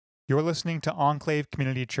You're listening to Enclave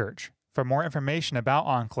Community Church. For more information about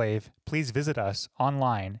Enclave, please visit us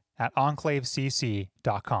online at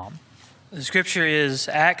enclavecc.com. The scripture is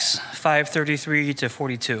Acts 5:33 to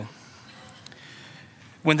 42.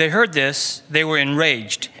 When they heard this, they were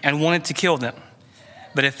enraged and wanted to kill them.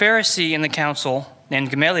 But a Pharisee in the council named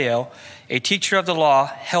Gamaliel, a teacher of the law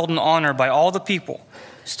held in honor by all the people,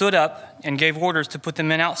 stood up and gave orders to put the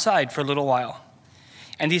men outside for a little while.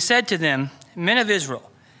 And he said to them, "Men of Israel,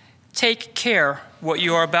 take care what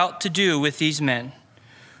you are about to do with these men.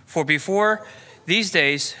 For before these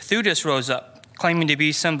days, Theudas rose up, claiming to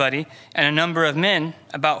be somebody, and a number of men,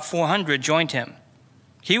 about 400, joined him.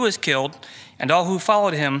 He was killed, and all who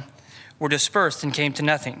followed him were dispersed and came to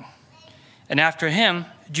nothing. And after him,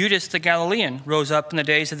 Judas the Galilean rose up in the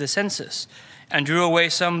days of the census and drew away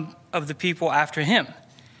some of the people after him.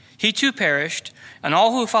 He too perished, and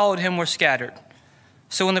all who followed him were scattered.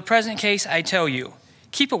 So in the present case, I tell you,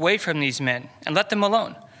 keep away from these men and let them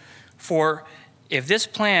alone. For if this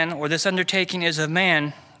plan or this undertaking is of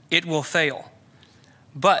man, it will fail.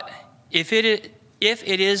 But if it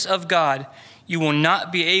is of God, you will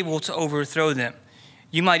not be able to overthrow them.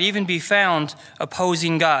 You might even be found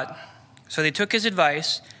opposing God." So they took his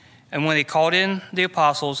advice, and when they called in the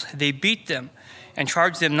apostles, they beat them and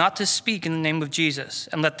charged them not to speak in the name of Jesus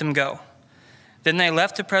and let them go. Then they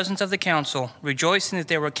left the presence of the council, rejoicing that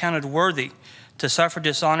they were counted worthy to suffer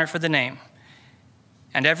dishonor for the name.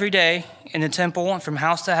 And every day in the temple and from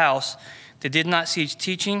house to house, they did not cease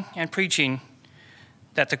teaching and preaching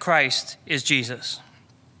that the Christ is Jesus.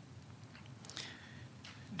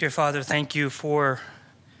 Dear Father, thank you for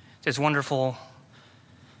this wonderful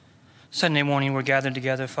Sunday morning we're gathered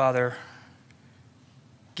together, Father.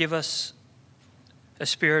 Give us a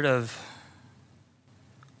spirit of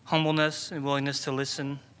humbleness and willingness to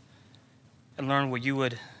listen and learn what you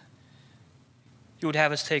would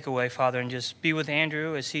have us take away, Father, and just be with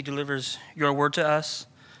Andrew as he delivers your word to us.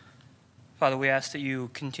 Father, we ask that you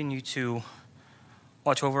continue to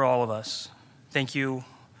watch over all of us. Thank you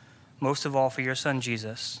most of all for your son,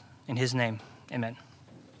 Jesus. In his name, amen.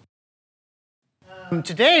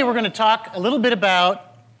 Today we're going to talk a little bit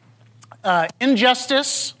about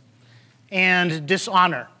injustice and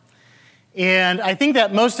dishonor. And I think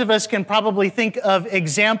that most of us can probably think of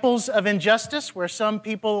examples of injustice where some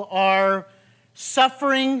people are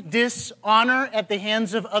suffering dishonor at the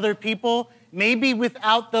hands of other people, maybe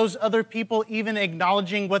without those other people even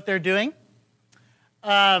acknowledging what they're doing.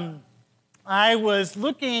 I was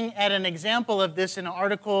looking at an example of this in an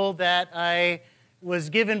article that I was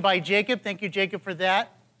given by Jacob. Thank you, Jacob, for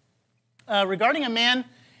that. Regarding a man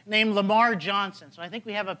named Lamar Johnson. So I think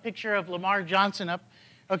we have a picture of Lamar Johnson up.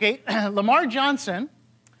 Okay, Lamar Johnson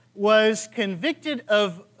was convicted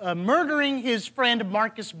of murdering his friend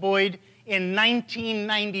Marcus Boyd in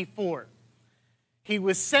 1994. He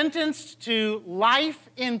was sentenced to life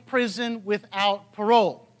in prison without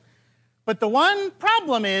parole. But the one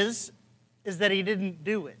problem is that he didn't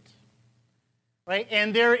do it. Right?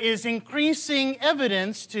 And there is increasing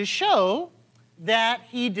evidence to show that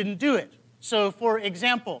he didn't do it. So, for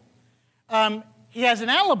example, he has an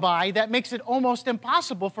alibi that makes it almost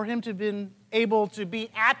impossible for him to have been able to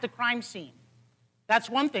be at the crime scene. That's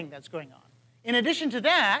one thing that's going on. In addition to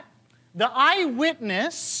that, the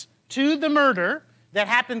eyewitness to the murder that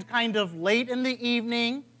happened kind of late in the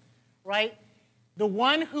evening, right? The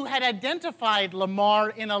one who had identified Lamar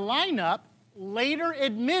in a lineup later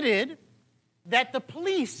admitted that the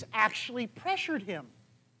police actually pressured him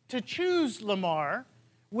to choose Lamar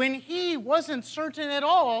when he wasn't certain at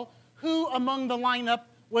all who among the lineup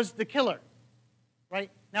was the killer,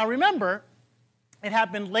 right? Now remember, it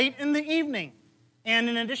happened late in the evening, and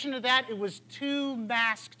in addition to that, it was two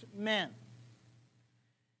masked men.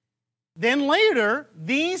 Then later,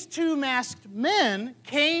 these two masked men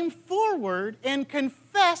came forward and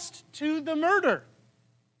confessed to the murder.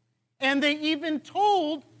 And they even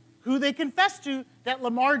told who they confessed to that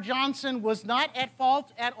Lamar Johnson was not at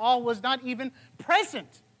fault at all, was not even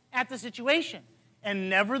present at the situation.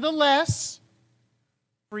 And nevertheless,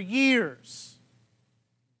 for years,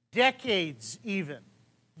 decades even,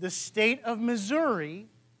 the state of Missouri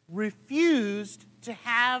refused to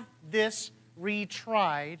have this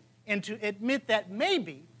retried and to admit that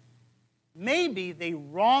maybe they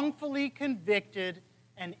wrongfully convicted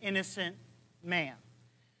an innocent man.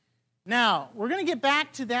 Now, we're going to get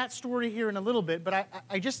back to that story here in a little bit, but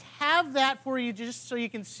I just have that for you just so you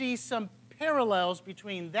can see some parallels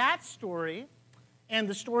between that story and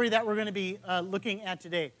the story that we're going to be looking at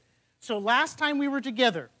today. So last time we were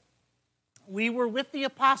together, we were with the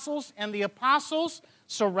apostles, and the apostles,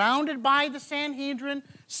 surrounded by the Sanhedrin,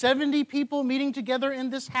 70 people meeting together in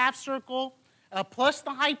this half circle, plus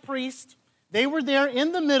the high priest. They were there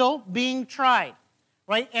in the middle being tried,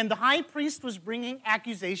 right? And the high priest was bringing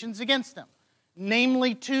accusations against them,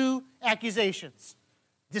 namely 2 accusations: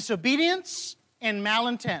 disobedience and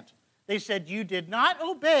malintent. They said, you did not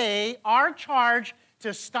obey our charge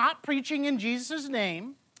to stop preaching in Jesus'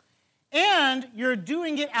 name, and you're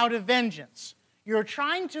doing it out of vengeance. You're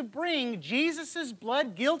trying to bring Jesus'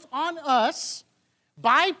 blood guilt on us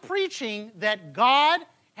by preaching that God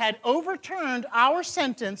had overturned our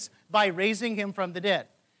sentence by raising him from the dead.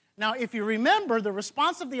 Now, if you remember, the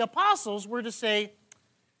response of the apostles were to say,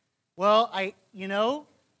 well, I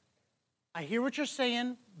hear what you're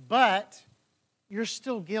saying, but you're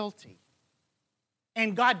still guilty.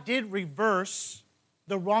 And God did reverse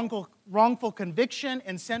the wrongful conviction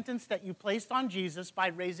and sentence that you placed on Jesus by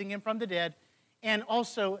raising him from the dead. And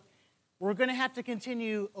also, we're going to have to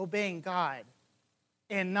continue obeying God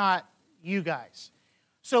and not you guys.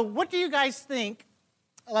 So what do you guys think?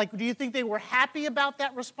 Like, do you think they were happy about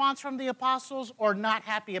that response from the apostles or not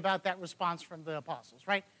happy about that response from the apostles,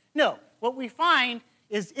 right? No. What we find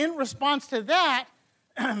is in response to that,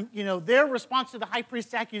 their response to the high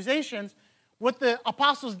priest's accusations, what the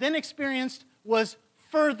apostles then experienced was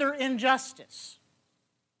further injustice,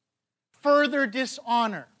 further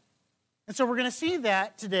dishonor. And so we're going to see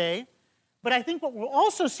that today. But I think what we'll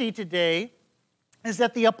also see today is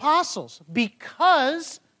that the apostles,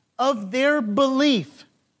 because of their belief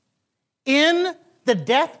in the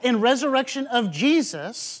death and resurrection of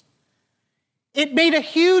Jesus, it made a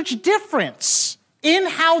huge difference in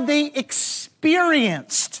how they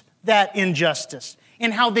experienced that injustice,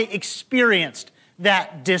 in how they experienced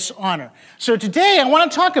that dishonor. So today I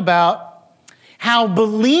want to talk about how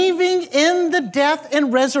believing in the death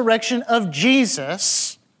and resurrection of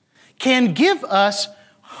Jesus can give us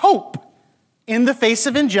hope in the face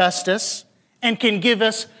of injustice and can give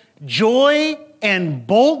us joy and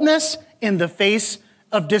boldness in the face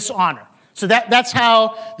of dishonor. So that's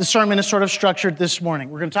how the sermon is sort of structured this morning.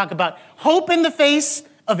 We're going to talk about hope in the face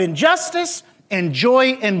of injustice and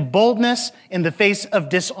joy and boldness in the face of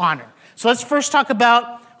dishonor. So let's first talk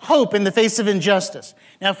about hope in the face of injustice.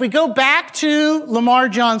 Now, if we go back to Lamar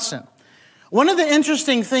Johnson, one of the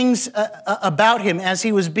interesting things about him as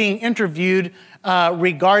he was being interviewed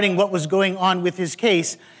regarding what was going on with his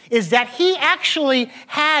case is that he actually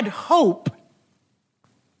had hope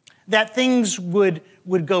that things would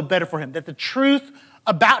go better for him, that the truth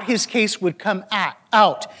about his case would come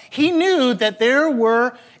out. He knew that there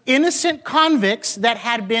were innocent convicts that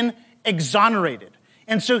had been exonerated.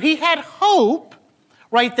 And so he had hope,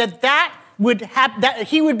 right, that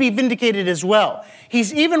he would be vindicated as well.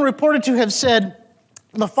 He's even reported to have said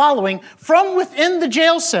the following: from within the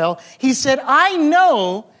jail cell, he said, I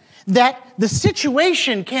know that the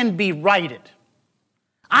situation can be righted.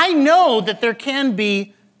 I know that there can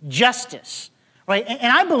be justice, right?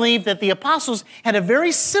 And I believe that the apostles had a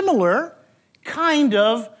very similar kind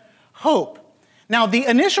of hope. Now, the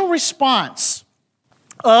initial response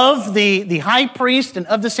of the high priest and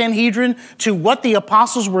of the Sanhedrin to what the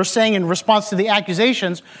apostles were saying in response to the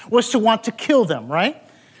accusations was to want to kill them, right?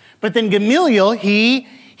 But then Gamaliel, he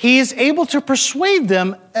is able to persuade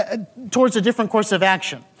them towards a different course of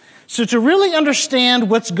action. So to really understand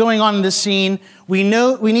what's going on in this scene, we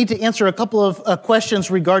need to answer a couple of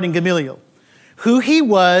questions regarding Gamaliel: who he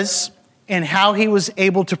was and how he was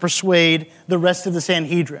able to persuade the rest of the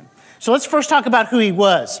Sanhedrin. So let's first talk about who he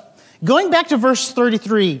was. Going back to verse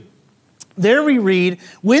 33, there we read,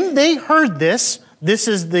 when they heard this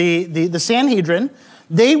is the Sanhedrin,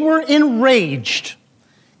 they were enraged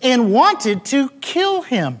and wanted to kill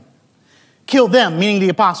them, meaning the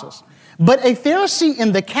apostles. But a Pharisee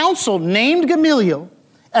in the council named Gamaliel,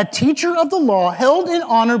 a teacher of the law, held in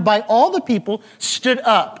honor by all the people, stood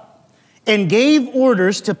up and gave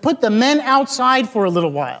orders to put the men outside for a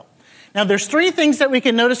little while. Now, there's 3 things that we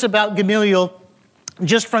can notice about Gamaliel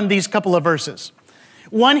just from these couple of verses.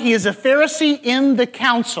 One, he is a Pharisee in the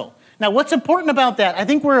council. Now, what's important about that? I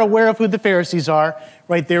think we're aware of who the Pharisees are,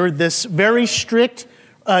 right? They were this very strict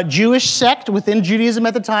Jewish sect within Judaism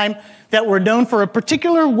at the time that were known for a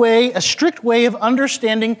particular way, a strict way of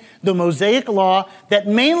understanding the Mosaic law that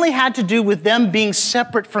mainly had to do with them being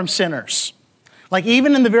separate from sinners. Like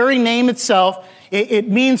even in the very name itself, it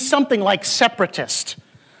means something like separatist.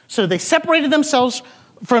 So they separated themselves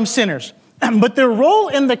from sinners. But their role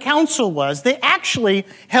in the council was they actually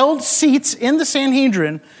held seats in the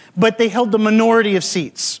Sanhedrin, but they held the minority of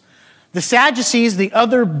seats. The Sadducees, the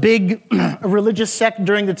other big religious sect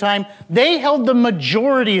during the time, they held the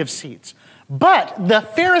majority of seats. But the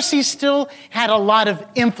Pharisees still had a lot of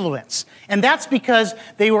influence. And that's because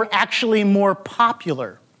they were actually more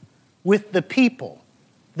popular with the people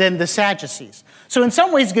than the Sadducees. So in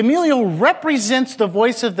some ways, Gamaliel represents the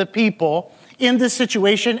voice of the people in this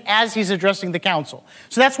situation as he's addressing the council.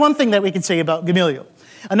 So that's one thing that we can say about Gamaliel.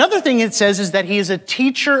 Another thing it says is that he is a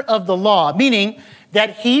teacher of the law, meaning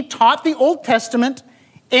that he taught the Old Testament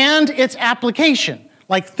and its application,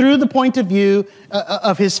 like through the point of view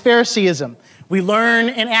of his Phariseeism. We learn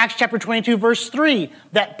in Acts chapter 22, verse 3,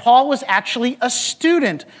 that Paul was actually a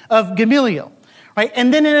student of Gamaliel. Right?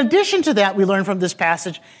 And then in addition to that, we learn from this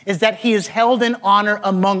passage is that he is held in honor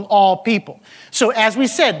among all people. So as we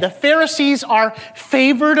said, the Pharisees are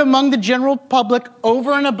favored among the general public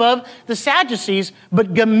over and above the Sadducees,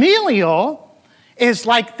 but Gamaliel is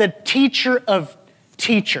like the teacher of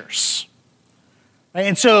teachers. Right?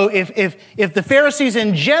 And so if the Pharisees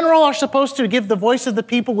in general are supposed to give the voice of the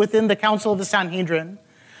people within the council of the Sanhedrin,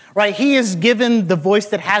 right, he is given the voice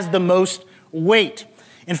that has the most weight.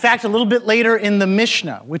 In fact, a little bit later in the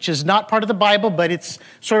Mishnah, which is not part of the Bible, but it's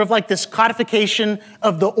sort of like this codification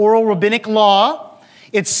of the oral rabbinic law,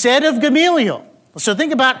 it's said of Gamaliel. So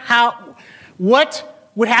think about what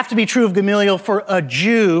would have to be true of Gamaliel for a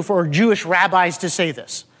Jew, for Jewish rabbis to say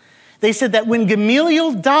this. They said that when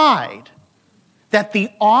Gamaliel died, that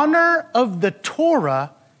the honor of the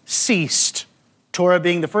Torah ceased. Torah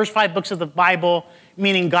being the first 5 books of the Bible,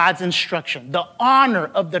 meaning God's instruction. The honor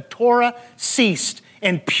of the Torah ceased,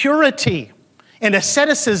 and purity and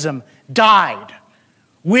asceticism died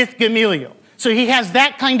with Gamaliel. So he has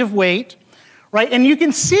that kind of weight, right? And you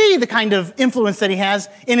can see the kind of influence that he has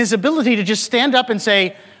in his ability to just stand up and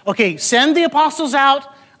say, okay, send the apostles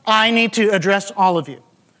out. I need to address all of you.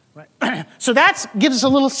 Right? So that gives us a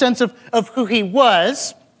little sense of who he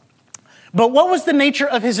was. But what was the nature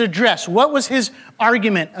of his address? What was his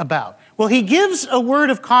argument about? Well, he gives a word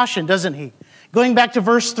of caution, doesn't he? Going back to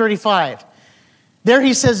verse 35. There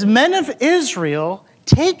he says, men of Israel,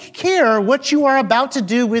 take care what you are about to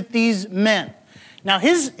do with these men. Now,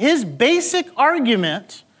 his basic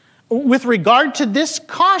argument with regard to this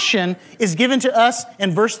caution is given to us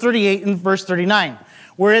in verse 38 and verse 39,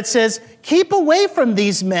 where it says, keep away from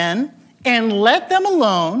these men and let them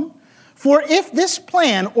alone, for if this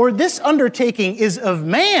plan or this undertaking is of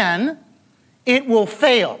man, it will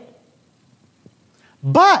fail.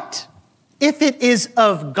 But if it is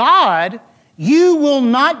of God, you will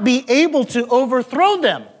not be able to overthrow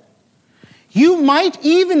them. You might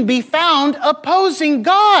even be found opposing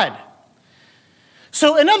God.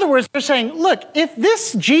 So in other words, they're saying, look, if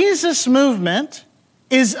this Jesus movement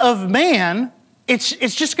is of man, it's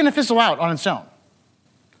just going to fizzle out on its own.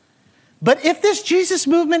 But if this Jesus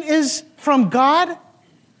movement is from God,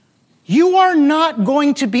 you are not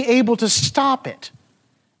going to be able to stop it.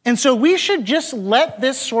 And so we should just let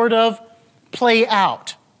this sort of play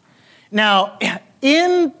out. Now,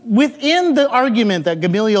 within the argument that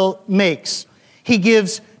Gamaliel makes, he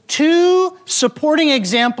gives 2 supporting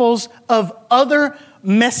examples of other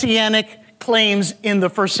messianic claims in the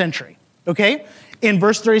first century. Okay? In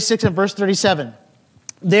verse 36 and verse 37.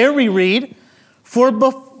 There we read, for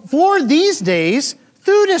before these days,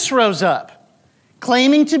 Theudas rose up,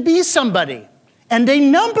 claiming to be somebody, and a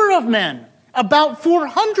number of men, about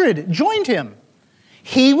 400, joined him.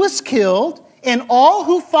 He was killed, and all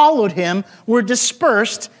who followed him were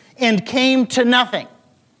dispersed and came to nothing.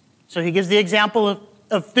 So he gives the example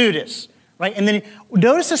of Theudas, right? And then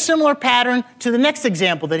notice a similar pattern to the next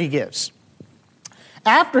example that he gives.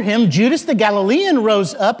 After him, Judas the Galilean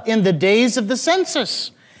rose up in the days of the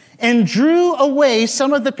census and drew away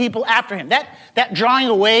some of the people after him. That drawing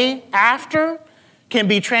away after can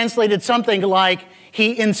be translated something like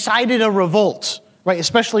he incited a revolt, right?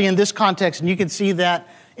 Especially in this context, and you can see that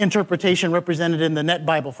interpretation represented in the Net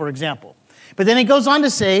Bible, for example. But then he goes on to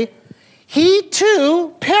say, he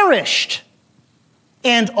too perished,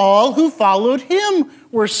 and all who followed him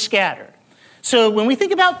were scattered. So when we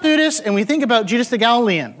think about Theudas and we think about Judas the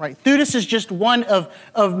Galilean, right? Theudas is just one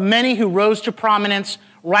of many who rose to prominence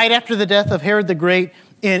right after the death of Herod the Great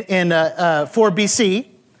in 4 BC,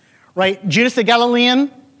 right? Judas the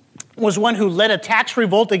Galilean was one who led a tax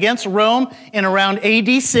revolt against Rome in around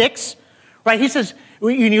AD 6, right? He says,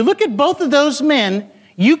 when you look at both of those men,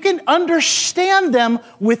 you can understand them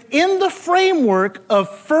within the framework of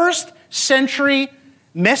first century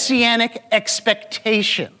messianic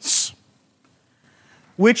expectations,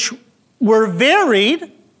 which were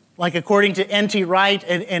varied, like according to N.T. Wright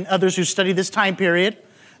and others who study this time period,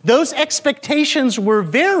 those expectations were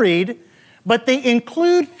varied but they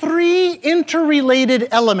include three interrelated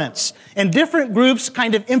elements, and different groups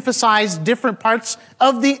kind of emphasize different parts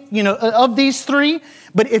of of these three.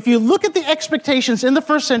 But if you look at the expectations in the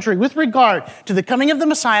first century with regard to the coming of the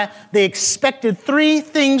Messiah, they expected three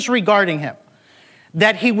things regarding him.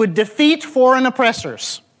 That he would defeat foreign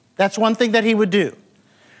oppressors. That's one thing that he would do.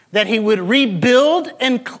 That he would rebuild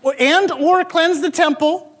and or cleanse the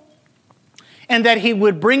temple, and that he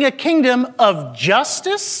would bring a kingdom of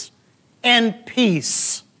justice and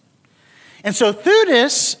peace. And so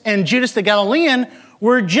Theudas and Judas the Galilean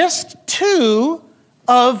were just two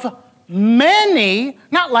of many,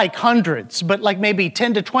 not like hundreds, but like maybe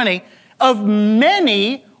 10 to 20, of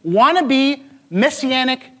many wannabe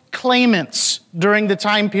messianic claimants during the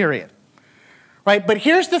time period. Right? But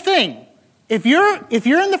here's the thing. If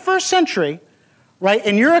you're in the first century, right,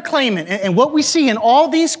 and you're a claimant, and what we see in all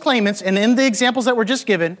these claimants and in the examples that were just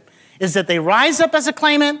given is that they rise up as a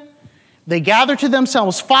claimant, they gather to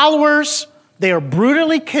themselves followers, they are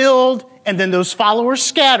brutally killed, and then those followers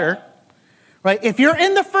scatter. Right? If you're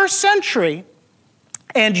in the first century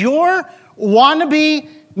and your wannabe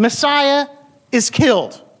Messiah is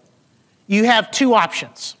killed, you have two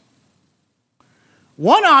options.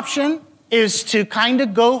 One option is to kind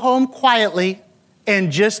of go home quietly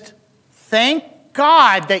and just thank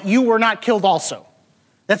God that you were not killed also.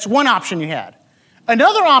 That's one option you had.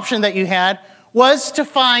 Another option that you had was to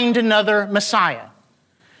find another Messiah.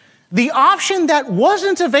 The option that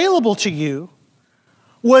wasn't available to you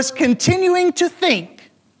was continuing to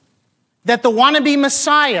think that the wannabe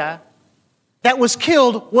Messiah that was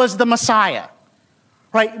killed was the Messiah.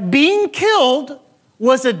 Right? Being killed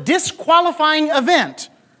was a disqualifying event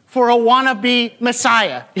for a wannabe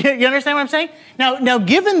Messiah. You understand what I'm saying? Now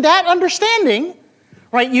given that understanding,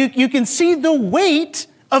 right, you can see the weight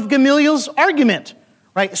of Gamaliel's argument.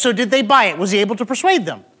 Right? So did they buy it? Was he able to persuade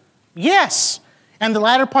them? Yes. And the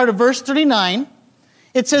latter part of verse 39,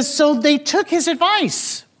 it says, so they took his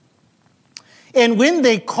advice. And when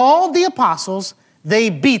they called the apostles, they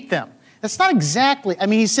beat them. That's not exactly, I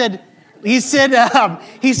mean, he said,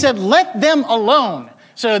 let them alone.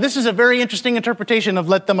 So this is a very interesting interpretation of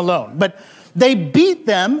let them alone. But they beat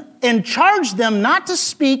them and charged them not to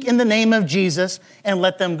speak in the name of Jesus and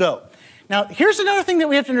let them go. Now, here's another thing that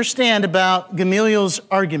we have to understand about Gamaliel's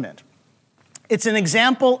argument. It's an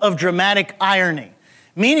example of dramatic irony,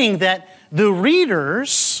 meaning that the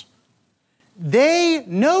readers, they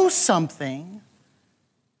know something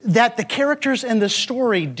that the characters in the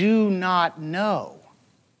story do not know.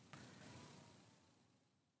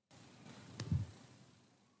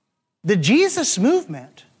 The Jesus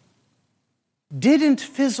movement didn't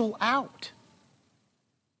fizzle out.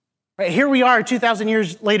 Right? Here we are 2,000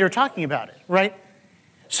 years later talking about it, right?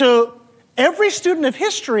 So every student of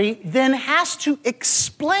history then has to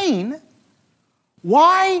explain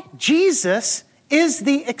why Jesus is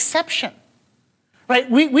the exception. Right?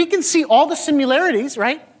 We can see all the similarities,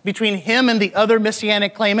 right, between him and the other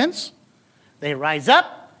messianic claimants. They rise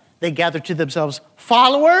up, they gather to themselves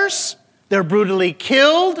followers, they're brutally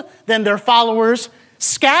killed, then their followers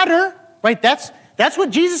scatter, right? That's what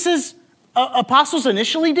Jesus' apostles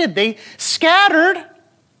initially did. They scattered,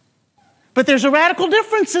 but there's a radical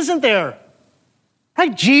difference, isn't there?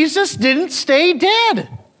 Right? Jesus didn't stay dead.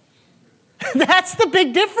 That's the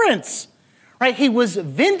big difference. Right? He was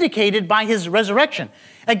vindicated by his resurrection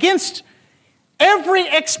against every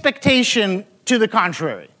expectation to the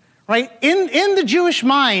contrary. Right? In the Jewish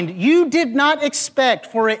mind, you did not expect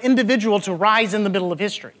for an individual to rise in the middle of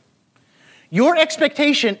history. Your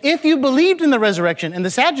expectation, if you believed in the resurrection, and the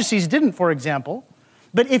Sadducees didn't, for example,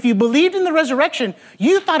 but if you believed in the resurrection,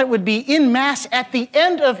 you thought it would be en masse at the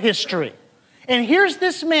end of history. And here's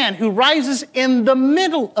this man who rises in the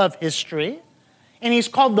middle of history, and he's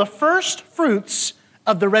called the first fruits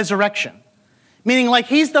of the resurrection. Meaning like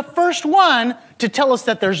he's the first one to tell us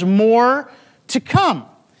that there's more to come.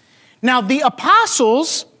 Now, the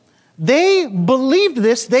apostles, they believed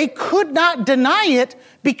this. They could not deny it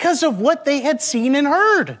because of what they had seen and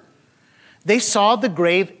heard. They saw the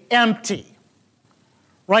grave empty,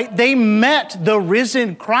 right? They met the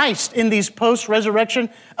risen Christ in these post-resurrection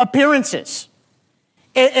appearances.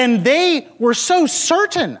 And they were so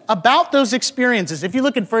certain about those experiences. If you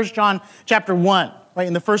look in 1 John chapter 1, right,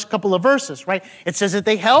 in the first couple of verses, right, it says that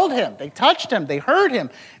they held him, they touched him, they heard him.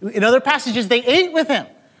 In other passages, they ate with him.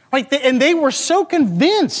 Right? And they were so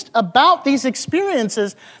convinced about these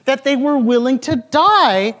experiences that they were willing to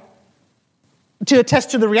die to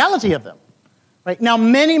attest to the reality of them. Right? Now,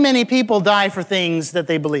 many, many people die for things that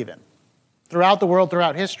they believe in throughout the world,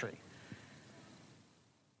 throughout history.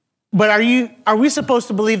 But are we supposed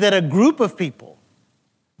to believe that a group of people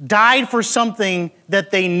died for something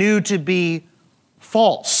that they knew to be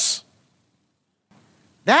false.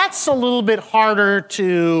 That's a little bit harder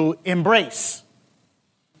to embrace.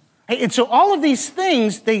 And so all of these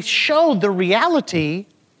things, they show the reality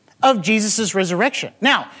of Jesus' resurrection.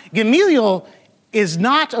 Now, Gamaliel is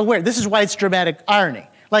not aware. This is why it's dramatic irony.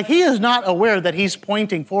 Like, he is not aware that he's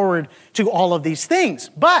pointing forward to all of these things.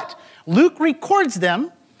 But Luke records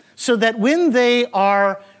them so that when they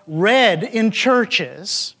are read in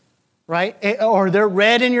churches, right, or they're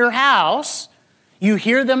read in your house, you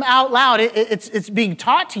hear them out loud. It's being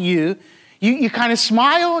taught to you. You kind of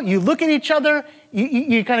smile. You look at each other.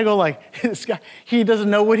 You kind of go like, this guy, he doesn't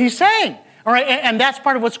know what he's saying. All right, and that's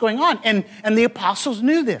part of what's going on. And the apostles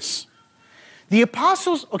knew this. The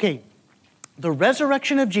apostles, okay, the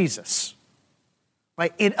resurrection of Jesus,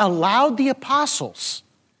 right, it allowed the apostles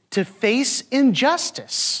to face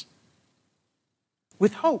injustice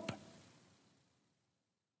with hope.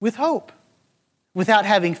 With hope. Without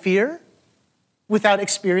having fear, without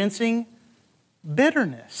experiencing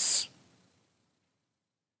bitterness.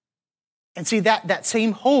 And see, that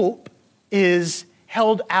same hope is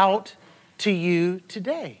held out to you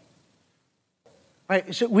today.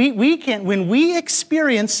 Right? So we can, when we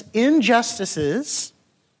experience injustices,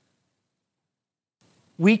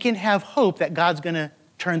 we can have hope that God's going to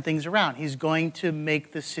turn things around. He's going to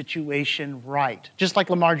make the situation right. Just like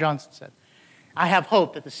Lamar Johnson said. I have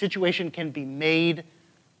hope that the situation can be made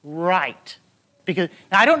right. Because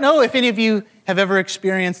now, I don't know if any of you have ever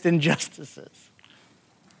experienced injustices.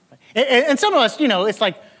 And some of us, you know, it's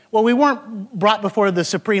like, well, we weren't brought before the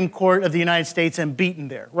Supreme Court of the United States and beaten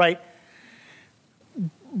there, right?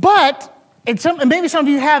 But, and maybe some of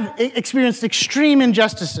you have experienced extreme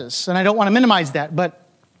injustices, and I don't want to minimize that, but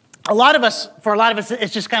for a lot of us,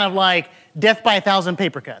 it's just kind of like death by 1,000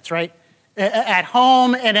 paper cuts, right? At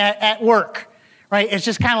home and at work, right? It's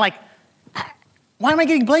just kind of like, why am I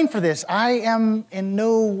getting blamed for this? I am in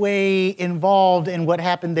no way involved in what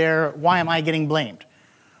happened there. Why am I getting blamed?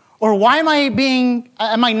 Or why am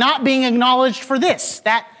I not being acknowledged for this?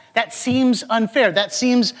 That seems unfair. That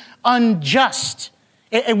seems unjust.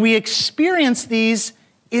 And we experience these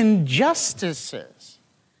injustices.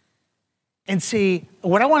 And see,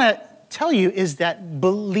 what I want to tell you is that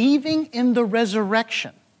believing in the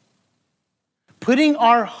resurrection, putting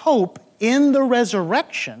our hope in the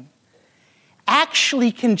resurrection,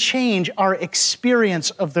 actually can change our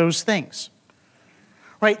experience of those things.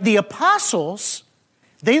 Right? The apostles,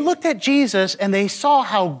 they looked at Jesus and they saw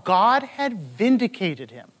how God had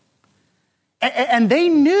vindicated him. And they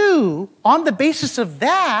knew on the basis of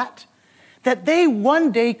that they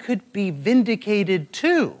one day could be vindicated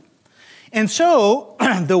too. And so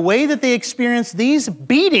the way that they experienced these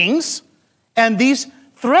beatings and these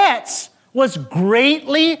threats was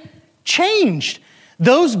greatly changed.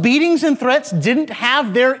 Those beatings and threats didn't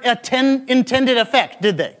have their intended effect,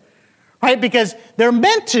 did they? Right? Because they're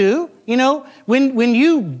meant to, you know, when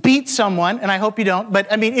you beat someone, and I hope you don't,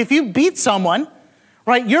 but I mean, if you beat someone,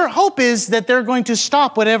 right, your hope is that they're going to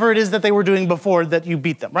stop whatever it is that they were doing before that you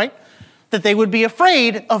beat them, right? That they would be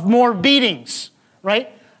afraid of more beatings, right?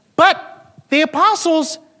 But the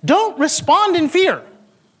apostles don't respond in fear.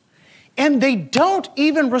 And they don't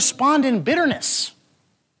even respond in bitterness.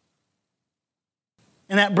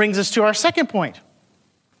 And that brings us to our second point.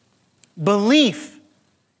 Belief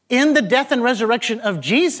in the death and resurrection of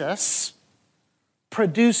Jesus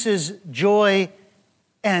produces joy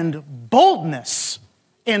and boldness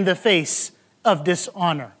in the face of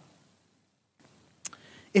dishonor.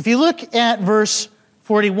 If you look at verse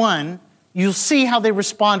 41, you'll see how they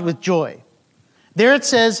respond with joy. There it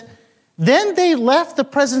says, "Then they left the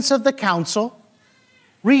presence of the council,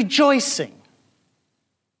 rejoicing."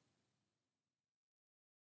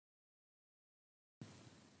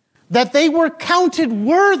 That they were counted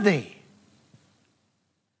worthy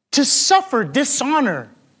to suffer dishonor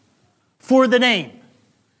for the name.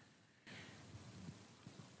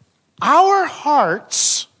 Our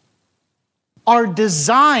hearts are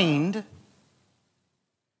designed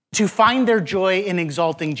to find their joy in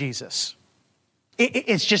exalting Jesus.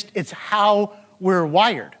 It's how we're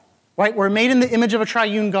wired, right? We're made in the image of a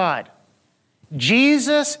triune God.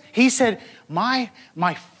 Jesus, he said, my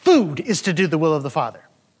food is to do the will of the Father.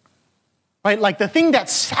 Right? Like the thing that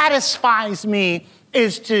satisfies me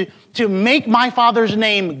is to make my Father's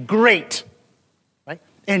name great. Right?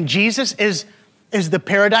 And Jesus is the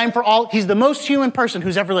paradigm for all. He's the most human person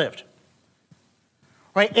who's ever lived.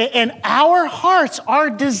 Right? And our hearts are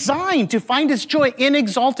designed to find its joy in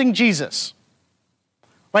exalting Jesus.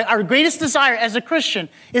 Right? Our greatest desire as a Christian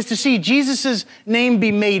is to see Jesus' name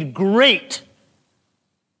be made great.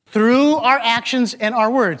 through our actions and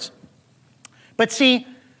our words. But see,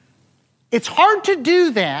 it's hard to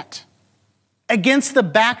do that against the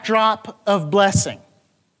backdrop of blessing.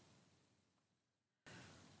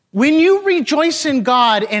 When you rejoice in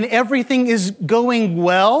God and everything is going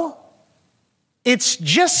well, it's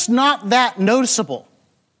just not that noticeable.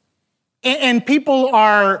 And people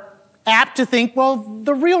are apt to think, well,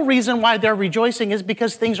 the real reason why they're rejoicing is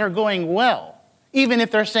because things are going well, even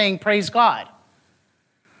if they're saying praise God.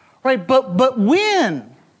 Right? But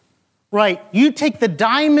when, right, you take the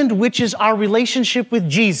diamond, which is our relationship with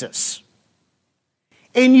Jesus,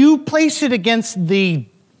 and you place it against the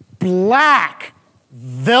black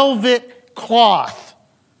velvet cloth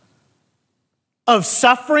of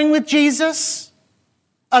suffering with Jesus,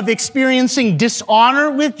 of experiencing dishonor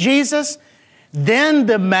with Jesus, then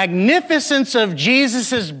the magnificence of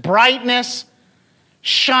Jesus' brightness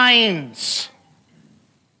shines.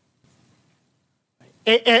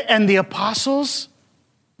 And the apostles,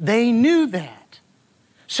 they knew that.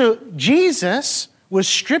 So Jesus was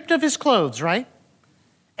stripped of his clothes, right?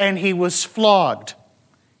 And he was flogged.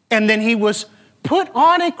 And then he was put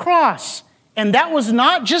on a cross. And that was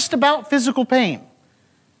not just about physical pain.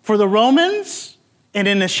 For the Romans, and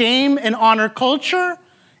in a shame and honor culture,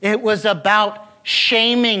 it was about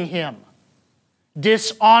shaming him,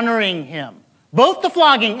 dishonoring him. Both the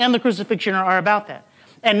flogging and the crucifixion are about that.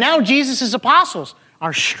 And now Jesus' apostles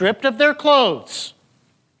are stripped of their clothes.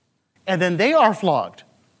 And then they are flogged.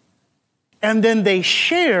 And then they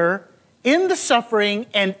share in the suffering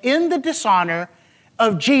and in the dishonor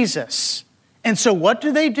of Jesus. And so what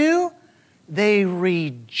do? They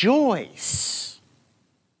rejoice.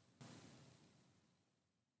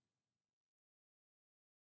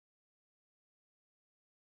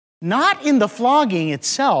 Not in the flogging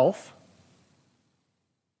itself,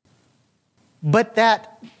 but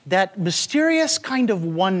that mysterious kind of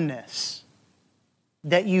oneness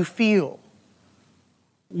that you feel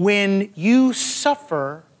when you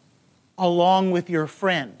suffer along with your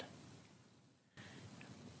friend.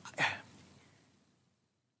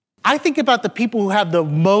 I think about the people who have the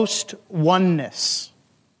most oneness.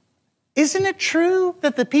 Isn't it true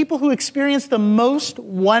that the people who experience the most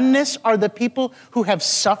oneness are the people who have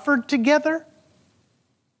suffered together?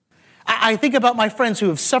 I think about my friends who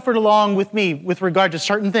have suffered along with me with regard to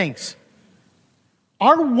certain things.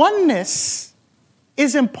 Our oneness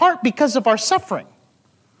is in part because of our suffering.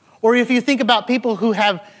 Or if you think about people who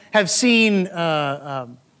have seen,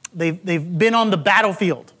 they've been on the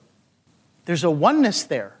battlefield, there's a oneness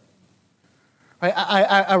there.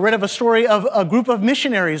 I read of a story of a group of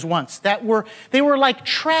missionaries once that were like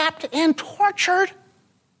trapped and tortured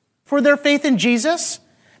for their faith in Jesus.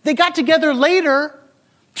 They got together later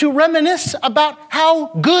to reminisce about how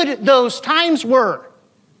good those times were.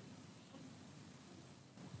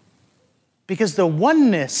 Because the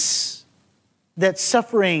oneness that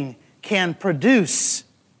suffering can produce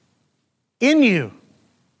in you.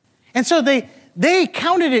 And so they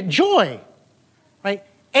counted it joy, right?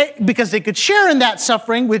 Because they could share in that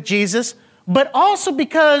suffering with Jesus, but also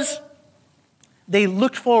because they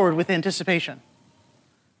looked forward with anticipation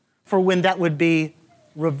for when that would be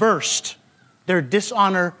reversed. Their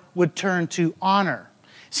dishonor would turn to honor.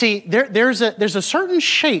 See, there's a certain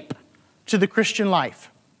shape to the Christian life.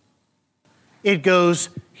 It goes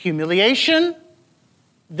humiliation,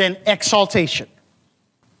 then exaltation.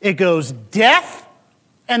 It goes death,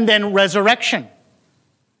 and then resurrection.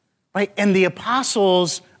 Right? And the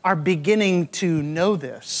apostles are beginning to know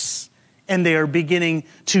this, and they are beginning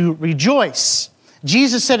to rejoice.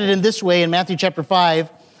 Jesus said it in this way in Matthew chapter 5,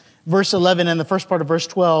 verse 11 and the first part of verse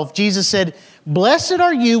 12. Jesus said, "Blessed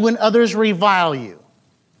are you when others revile you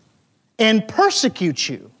and persecute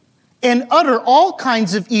you and utter all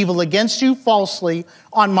kinds of evil against you falsely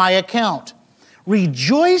on my account.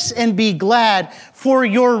 Rejoice and be glad, for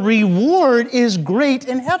your reward is great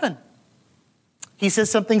in heaven." He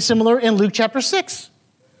says something similar in Luke chapter 6.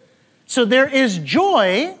 So there is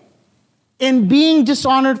joy in being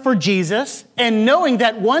dishonored for Jesus and knowing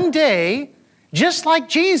that one day, just like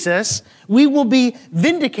Jesus, we will be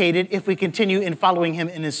vindicated if we continue in following him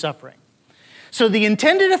in his suffering. So the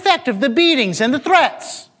intended effect of the beatings and the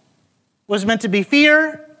threats was meant to be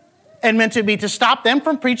fear and meant to be to stop them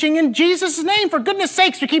from preaching in Jesus' name. For goodness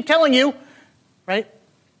sakes, we keep telling you, right?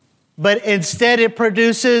 But instead it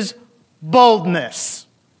produces boldness.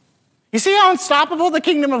 You see how unstoppable the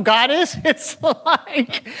kingdom of God is? It's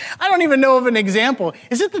like, I don't even know of an example.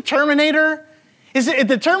 Is it the Terminator? Is it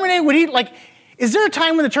the Terminator? Is there a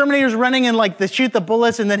time when the Terminator's running and they shoot the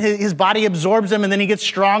bullets and then his body absorbs them and then he gets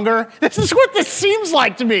stronger? This is what this seems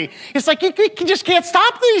like to me. It's like you just can't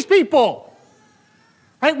stop these people.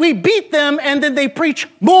 Right? We beat them, and then they preach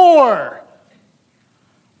more.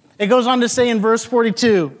 It goes on to say in verse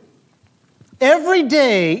 42, every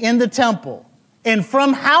day in the temple and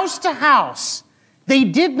from house to house, they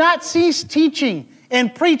did not cease teaching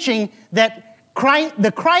and preaching that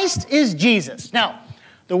the Christ is Jesus. Now,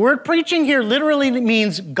 the word preaching here literally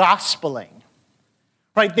means gospeling.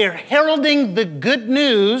 Right? They're heralding the good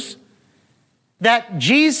news that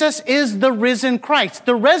Jesus is the risen Christ.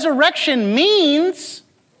 The resurrection means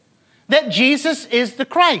that Jesus is the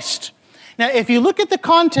Christ. Now, if you look at the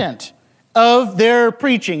content of their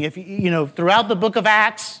preaching, if throughout the book of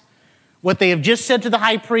Acts, what they have just said to the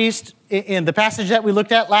high priest in the passage that we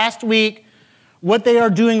looked at last week, what they are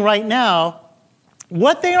doing right now,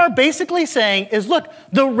 what they are basically saying is, look,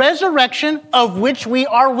 the resurrection of which we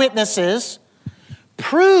are witnesses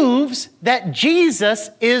proves that Jesus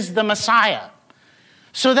is the Messiah.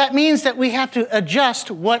 So that means that we have to adjust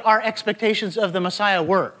what our expectations of the Messiah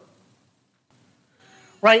were.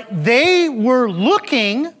 Right? They were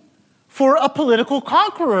looking for a political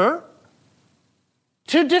conqueror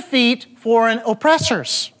to defeat foreign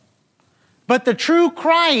oppressors. But the true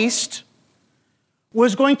Christ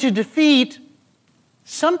was going to defeat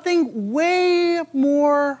something way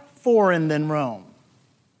more foreign than Rome.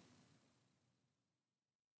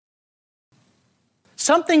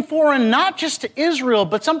 Something foreign not just to Israel,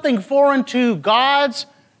 but something foreign to God's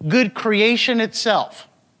good creation itself.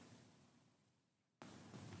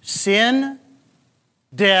 Sin,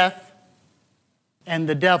 death, and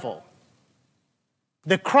the devil.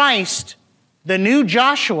 The Christ, the new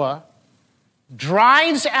Joshua,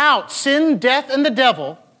 drives out sin, death, and the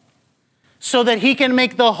devil so that he can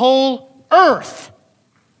make the whole earth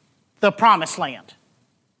the promised land.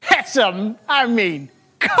 Come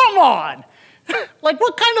on. Like,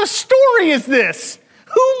 what kind of story is this?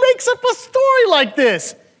 Who makes up a story like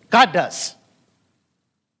this? God does.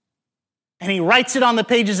 And he writes it on the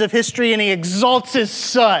pages of history and he exalts his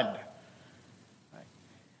Son.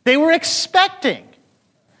 They were expecting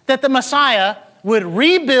that the Messiah would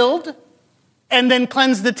rebuild and then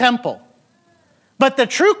cleanse the temple. But the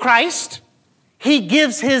true Christ, he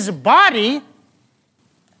gives his body,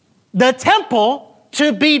 the temple,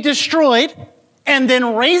 to be destroyed and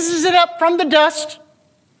then raises it up from the dust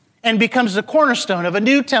and becomes the cornerstone of a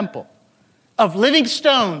new temple of living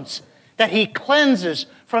stones that he cleanses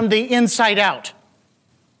from the inside out.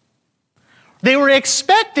 They were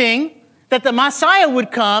expecting that the Messiah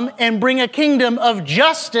would come and bring a kingdom of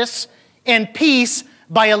justice and peace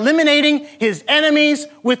by eliminating his enemies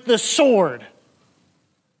with the sword.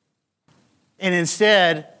 And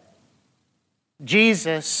instead,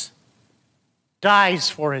 Jesus dies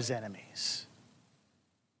for his enemies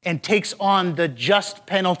and takes on the just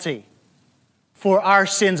penalty for our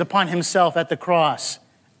sins upon himself at the cross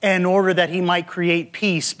in order that he might create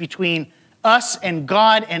peace between us and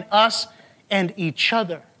God and us and each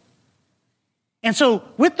other. And so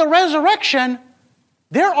with the resurrection,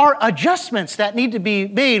 there are adjustments that need to be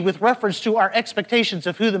made with reference to our expectations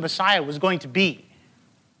of who the Messiah was going to be.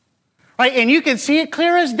 Right? And you can see it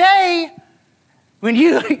clear as day. When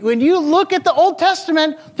you look at the Old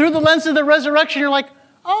Testament through the lens of the resurrection, you're like,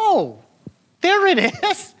 oh, there it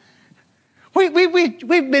is.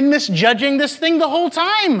 We've been misjudging this thing the whole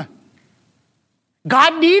time.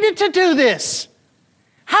 God needed to do this.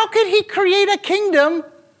 How could he create a kingdom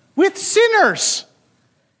with sinners?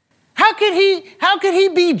 How could he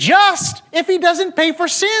be just if he doesn't pay for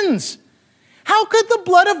sins? How could the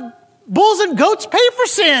blood of bulls and goats pay for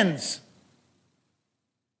sins?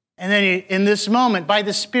 And then in this moment, by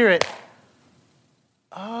the Spirit,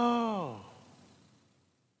 oh,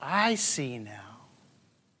 I see now.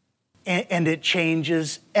 And it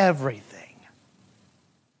changes everything.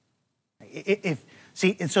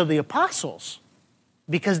 And so the apostles,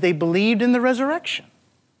 because they believed in the resurrection,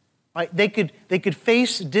 right, they could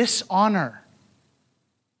face dishonor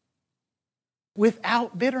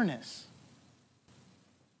without bitterness,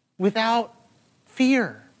 without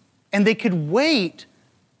fear, and they could wait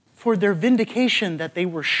for their vindication that they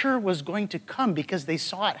were sure was going to come because they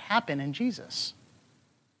saw it happen in Jesus.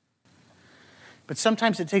 But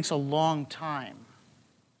sometimes it takes a long time,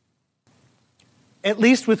 at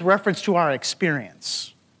least with reference to our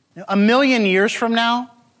experience. 1,000,000 years from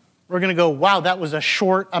now, we're going to go, wow, that was a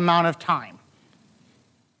short amount of time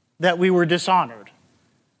that we were dishonored.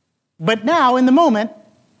 But now, in the moment,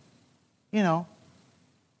 well,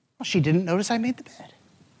 she didn't notice I made the bed.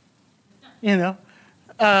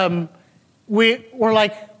 We're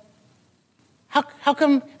like, how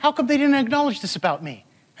come they didn't acknowledge this about me?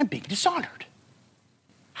 I'm being dishonored.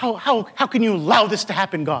 How can you allow this to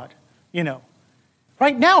happen, God?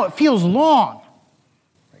 Right now it feels long.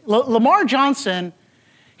 Lamar Johnson,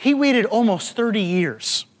 he waited almost 30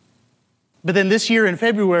 years. But then this year in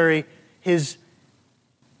February, his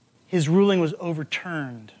ruling was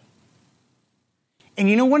overturned. And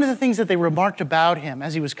you know, one of the things that they remarked about him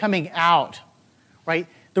as he was coming out, right?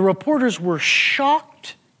 The reporters were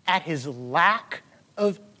shocked at his lack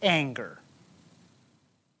of anger.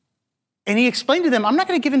 And he explained to them, I'm not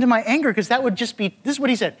going to give in to my anger because that would just be, this is what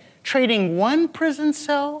he said, trading one prison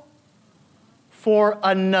cell for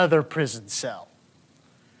another prison cell.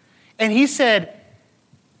 And he said,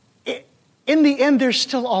 in the end, there's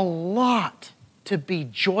still a lot to be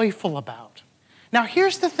joyful about. Now,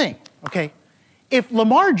 here's the thing, okay? If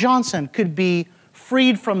Lamar Johnson could be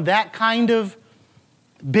freed from that kind of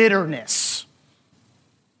bitterness,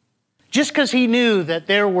 just because he knew that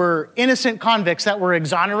there were innocent convicts that were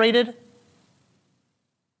exonerated,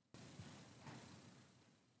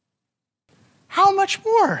 how much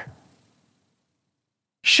more?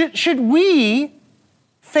 Should we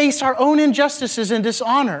face our own injustices and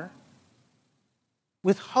dishonor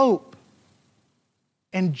with hope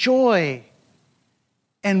and joy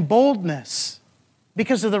and boldness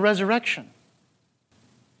because of the resurrection?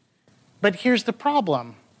 But here's the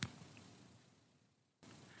problem.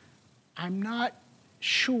 I'm not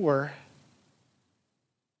sure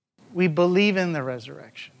we believe in the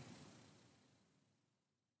resurrection.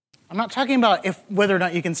 I'm not talking about whether or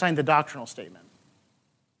not you can sign the doctrinal statement.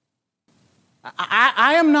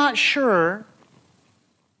 I am not sure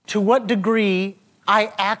to what degree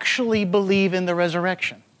I actually believe in the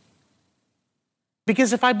resurrection.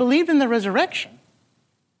 Because if I believed in the resurrection,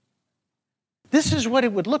 this is what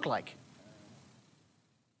it would look like.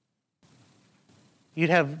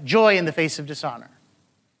 You'd have joy in the face of dishonor.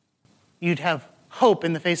 You'd have hope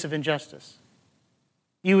in the face of injustice.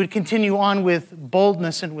 You would continue on with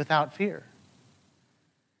boldness and without fear.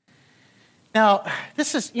 Now,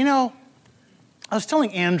 this is, you know, I was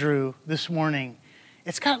telling Andrew this morning,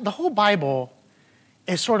 it's kind of, the whole Bible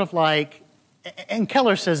is sort of like, and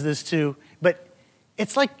Keller says this too, but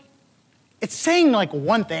it's like, it's saying like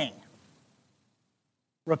one thing.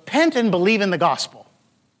 Repent and believe in the gospel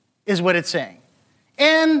is what it's saying.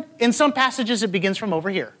 And in some passages, it begins from over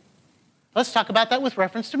here. Let's talk about that with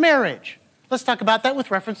reference to marriage. Let's talk about that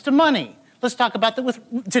with reference to money. Let's talk about that with,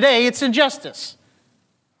 today it's injustice.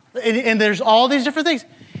 And there's all these different things.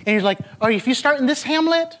 And you're like, if you start in this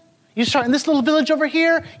hamlet, you start in this little village over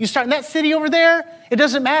here, you start in that city over there, it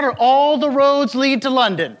doesn't matter. All the roads lead to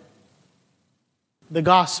London. The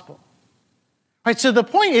gospel. All right, so the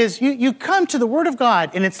point is, you come to the Word of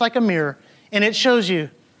God, and it's like a mirror, and it shows you,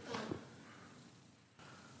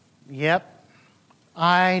 yep,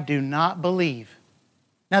 I do not believe.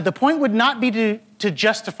 Now, the point would not be to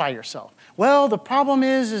justify yourself. Well, the problem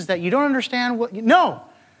is that you don't understand what... No.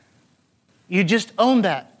 You just own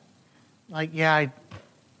that. Like, yeah,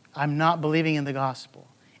 I'm not believing in the gospel.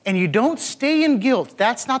 And you don't stay in guilt.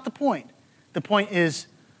 That's not the point. The point is,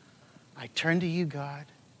 I turn to you, God.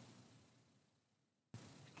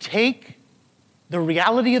 Take the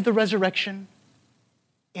reality of the resurrection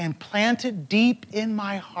and plant it deep in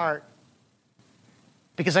my heart.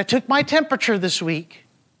 Because I took my temperature this week,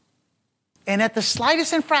 and at the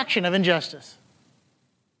slightest infraction of injustice,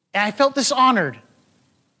 and I felt dishonored,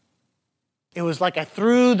 it was like I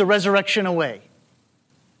threw the resurrection away.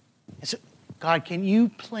 I said, God, can you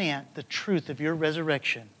plant the truth of your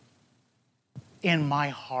resurrection in my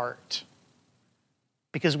heart?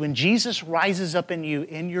 Because when Jesus rises up in you,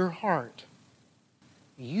 in your heart,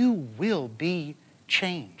 you will be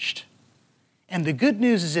changed. And the good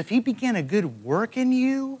news is if he began a good work in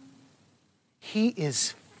you, he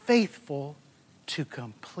is faithful to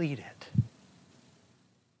complete it.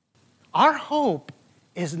 Our hope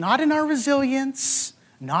is not in our resilience,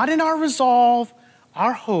 not in our resolve.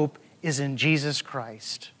 Our hope is in Jesus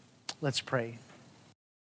Christ. Let's pray.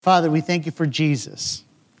 Father, we thank you for Jesus.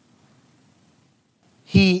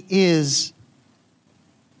 He is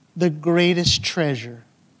the greatest treasure.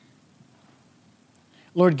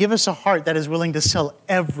 Lord, give us a heart that is willing to sell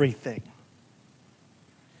everything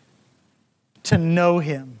to know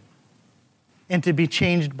him and to be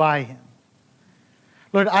changed by him.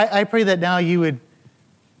 Lord, I pray that now you would,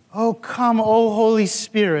 come, Holy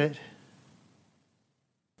Spirit,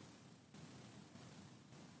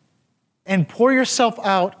 and pour yourself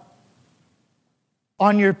out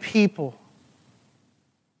on your people.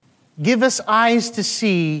 Give us eyes to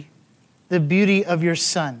see the beauty of your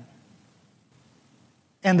Son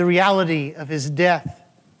and the reality of his death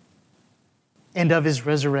and of his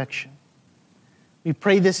resurrection. We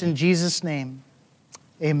pray this in Jesus' name.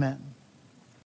 Amen.